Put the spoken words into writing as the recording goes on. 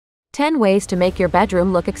10 ways to make your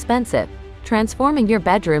bedroom look expensive. Transforming your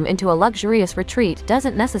bedroom into a luxurious retreat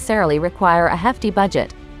doesn't necessarily require a hefty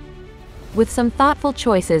budget. With some thoughtful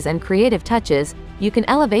choices and creative touches, you can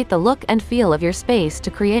elevate the look and feel of your space to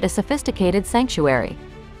create a sophisticated sanctuary.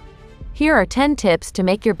 Here are 10 tips to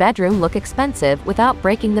make your bedroom look expensive without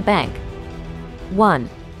breaking the bank. 1.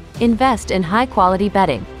 Invest in high-quality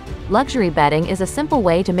bedding. Luxury bedding is a simple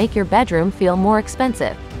way to make your bedroom feel more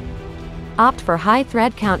expensive. Opt for high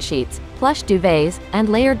thread count sheets, plush duvets, and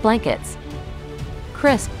layered blankets.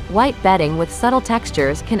 Crisp, white bedding with subtle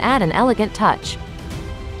textures can add an elegant touch.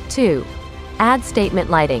 2. Add statement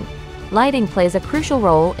lighting. Lighting plays a crucial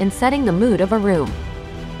role in setting the mood of a room.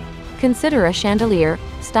 Consider a chandelier,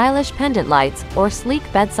 stylish pendant lights, or sleek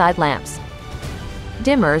bedside lamps.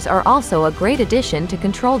 Dimmers are also a great addition to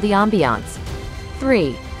control the ambiance.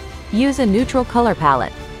 3. Use a neutral color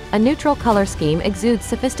palette. A neutral color scheme exudes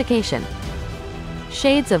sophistication.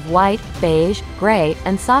 Shades of white, beige, gray,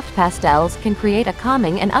 and soft pastels can create a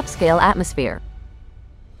calming and upscale atmosphere.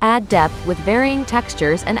 Add depth with varying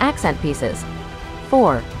textures and accent pieces.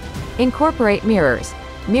 4. Incorporate mirrors.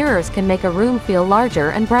 Mirrors can make a room feel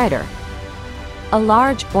larger and brighter. A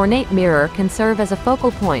large, ornate mirror can serve as a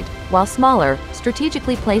focal point, while smaller,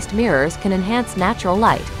 strategically placed mirrors can enhance natural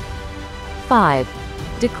light. 5.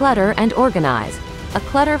 Declutter and organize. A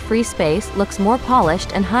clutter-free space looks more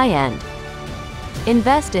polished and high-end.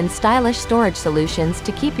 Invest in stylish storage solutions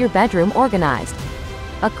to keep your bedroom organized.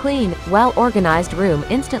 A clean, well-organized room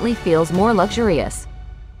instantly feels more luxurious.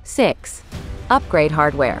 6. Upgrade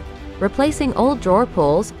hardware. Replacing old drawer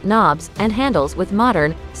pulls, knobs, and handles with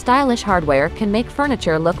modern, stylish hardware can make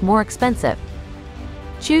furniture look more expensive.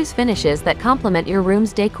 Choose finishes that complement your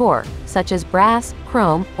room's decor, such as brass,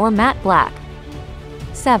 chrome, or matte black.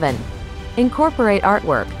 7. Incorporate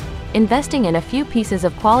artwork. Investing in a few pieces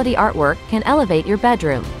of quality artwork can elevate your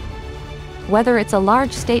bedroom. Whether it's a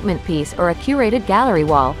large statement piece or a curated gallery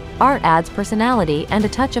wall, art adds personality and a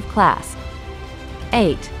touch of class.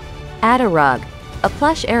 8. Add a rug. A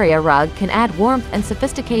plush area rug can add warmth and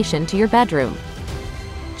sophistication to your bedroom.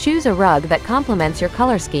 Choose a rug that complements your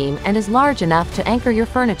color scheme and is large enough to anchor your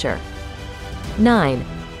furniture. 9.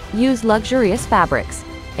 Use luxurious fabrics.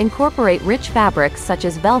 Incorporate rich fabrics such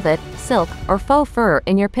as velvet, silk, or faux fur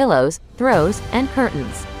in your pillows, throws, and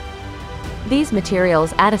curtains. These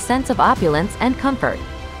materials add a sense of opulence and comfort.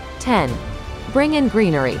 10. Bring in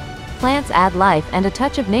greenery. Plants add life and a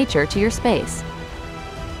touch of nature to your space.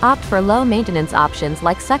 Opt for low-maintenance options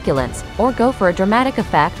like succulents, or go for a dramatic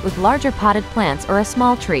effect with larger potted plants or a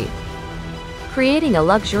small tree. Creating a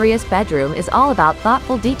luxurious bedroom is all about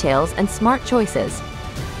thoughtful details and smart choices.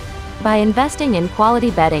 By investing in quality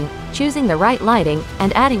bedding, choosing the right lighting,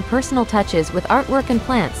 and adding personal touches with artwork and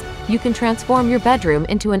plants, you can transform your bedroom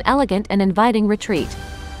into an elegant and inviting retreat.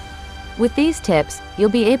 With these tips, you'll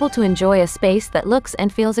be able to enjoy a space that looks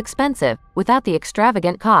and feels expensive, without the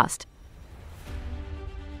extravagant cost.